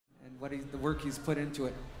the work he's put into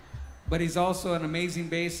it. But he's also an amazing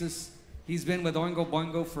bassist. He's been with Oingo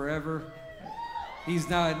Boingo forever. He's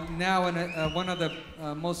now one of the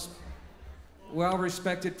most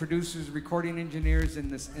well-respected producers, recording engineers in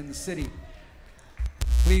the city.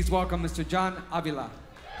 Please welcome Mr. John Avila.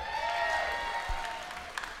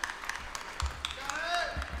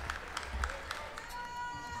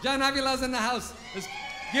 John Avila's in the house. Let's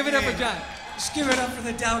give it up for John. Let's give it up for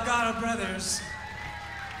the Delgado brothers.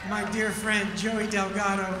 My dear friend, Joey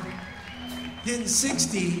Delgado, hitting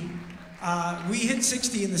 60. We hit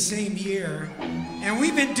 60 in the same year, and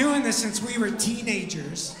we've been doing this since we were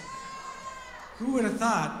teenagers. Who would have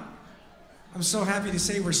thought? I'm so happy to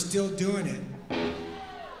say we're still doing it.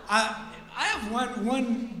 I have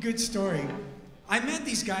one good story. I met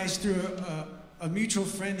these guys through a mutual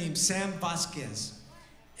friend named Sam Vasquez.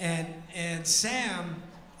 And Sam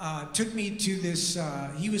took me to this,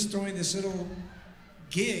 he was throwing this little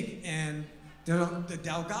gig, and the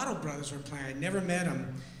Delgado brothers were playing. I'd never met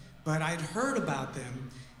them, but I'd heard about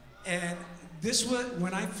them. And this was,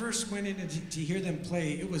 when I first went in to hear them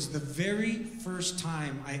play, it was the very first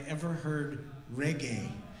time I ever heard reggae.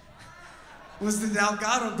 It was the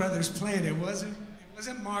Delgado brothers playing. It wasn't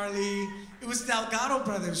Marley. It was the Delgado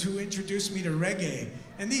brothers who introduced me to reggae.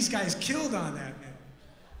 And these guys killed on that, man.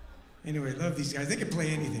 Anyway, love these guys. They can play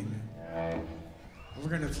anything, man. We're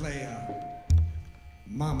gonna play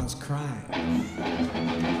Mama's Crying.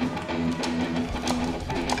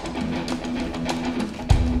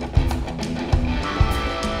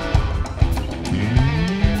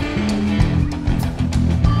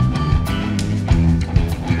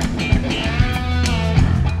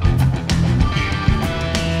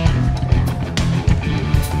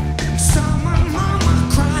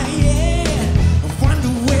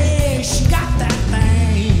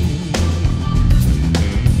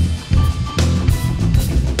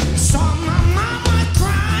 Saw my mama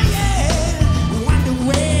crying, wonder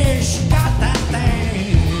where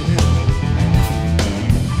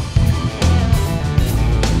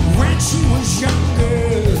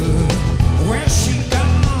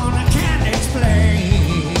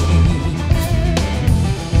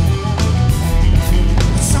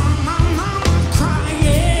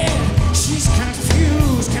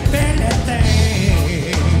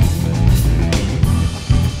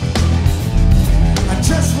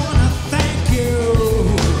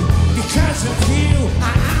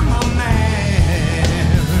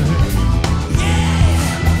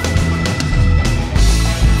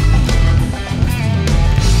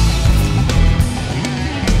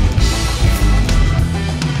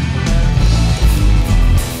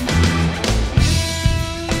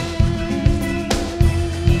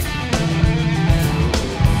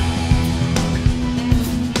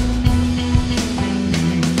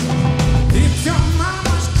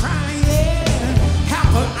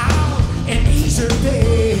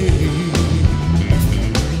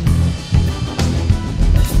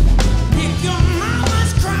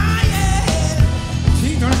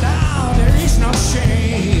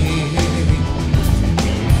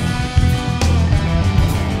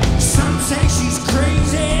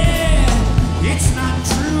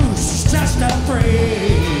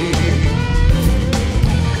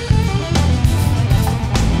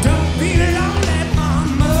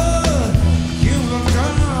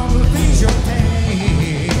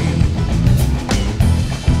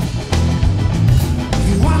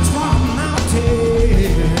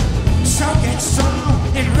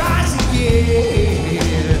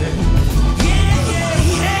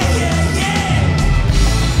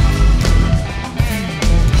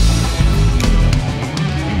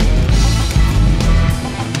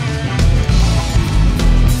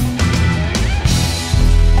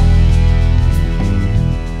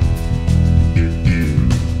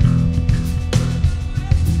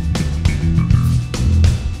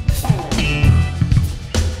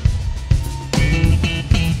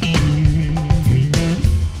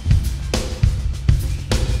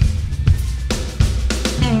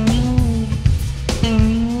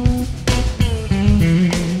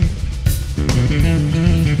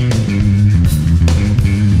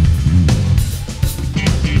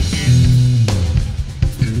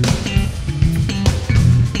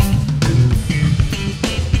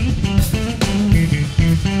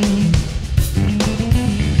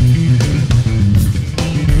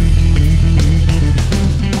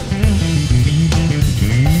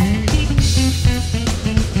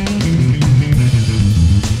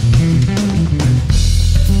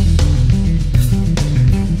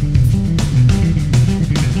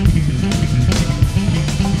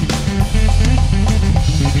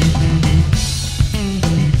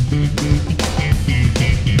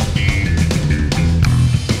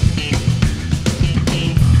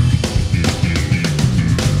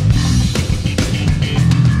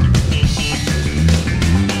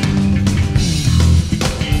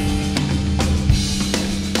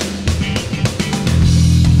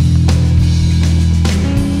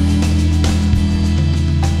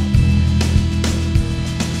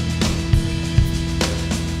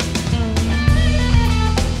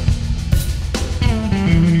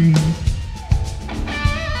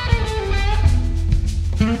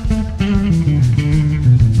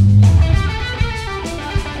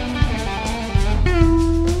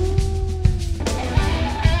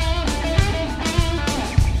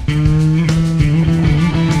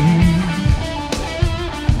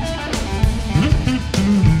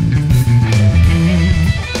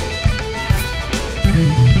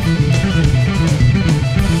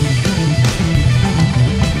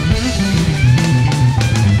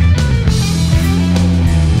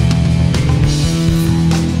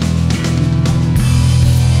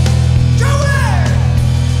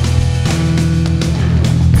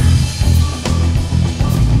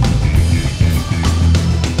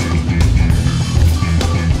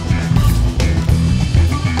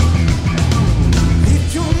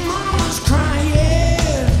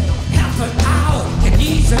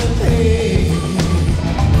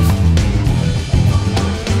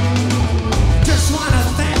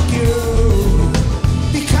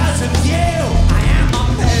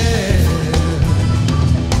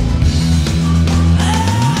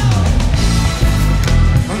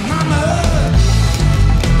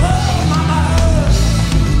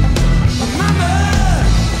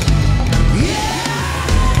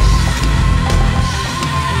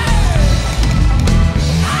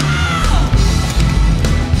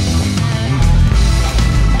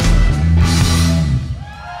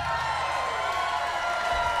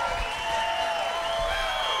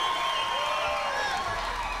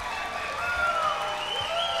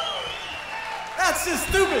That's just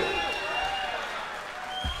stupid.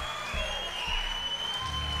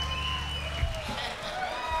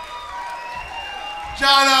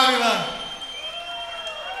 John Avila.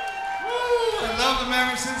 Woo, I love them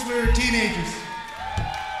ever since we were teenagers.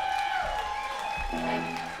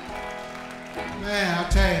 Man,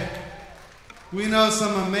 I'll tell you, we know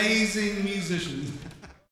some amazing musicians.